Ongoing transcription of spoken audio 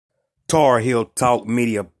Tar Heel Talk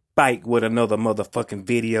Media back with another motherfucking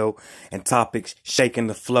video and topics shaking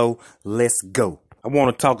the flow. Let's go. I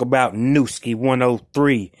want to talk about NuskiE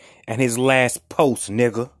 103 and his last post,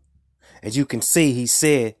 nigga. As you can see, he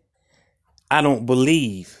said, I don't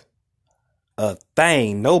believe a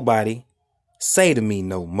thing nobody say to me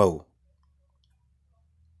no more.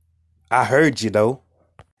 I heard you though.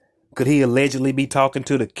 Could he allegedly be talking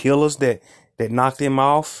to the killers that knocked him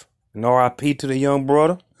off? And RIP to the young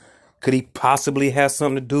brother? Could he possibly have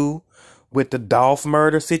something to do with the Dolph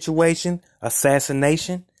murder situation?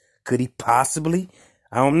 Assassination? Could he possibly?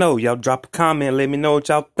 I don't know. Y'all drop a comment. Let me know what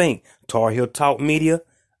y'all think. Tar Heel Talk Media.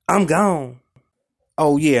 I'm gone.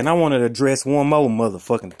 Oh yeah, and I wanted to address one more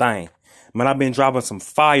motherfucking thing. Man, I've been dropping some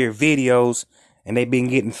fire videos and they been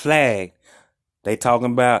getting flagged. They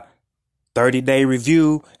talking about 30-day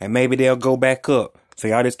review and maybe they'll go back up. So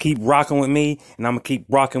y'all just keep rocking with me and I'm gonna keep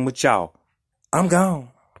rocking with y'all. I'm gone.